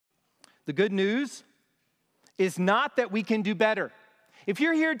The good news is not that we can do better. If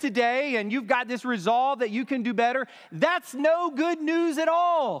you're here today and you've got this resolve that you can do better, that's no good news at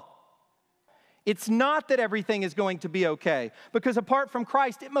all. It's not that everything is going to be okay, because apart from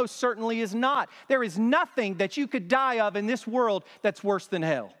Christ, it most certainly is not. There is nothing that you could die of in this world that's worse than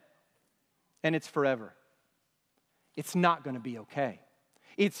hell. And it's forever. It's not going to be okay.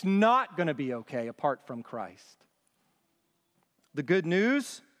 It's not going to be okay apart from Christ. The good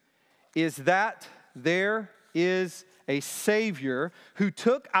news is that there is a Savior who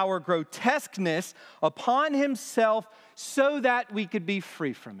took our grotesqueness upon himself so that we could be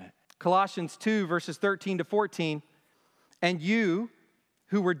free from it. Colossians 2, verses 13 to 14, and you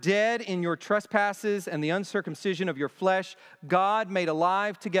who were dead in your trespasses and the uncircumcision of your flesh, God made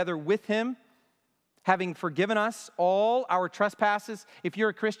alive together with him, having forgiven us all our trespasses. If you're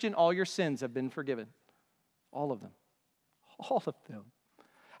a Christian, all your sins have been forgiven. All of them. All of them.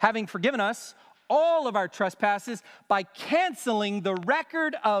 Having forgiven us all of our trespasses by canceling the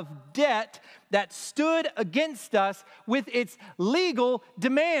record of debt that stood against us with its legal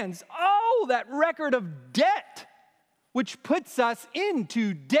demands. Oh, that record of debt, which puts us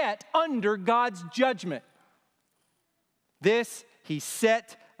into debt under God's judgment. This he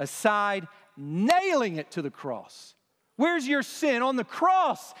set aside, nailing it to the cross. Where's your sin? On the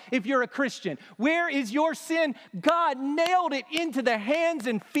cross, if you're a Christian. Where is your sin? God nailed it into the hands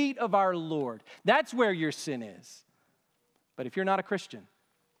and feet of our Lord. That's where your sin is. But if you're not a Christian,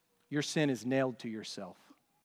 your sin is nailed to yourself.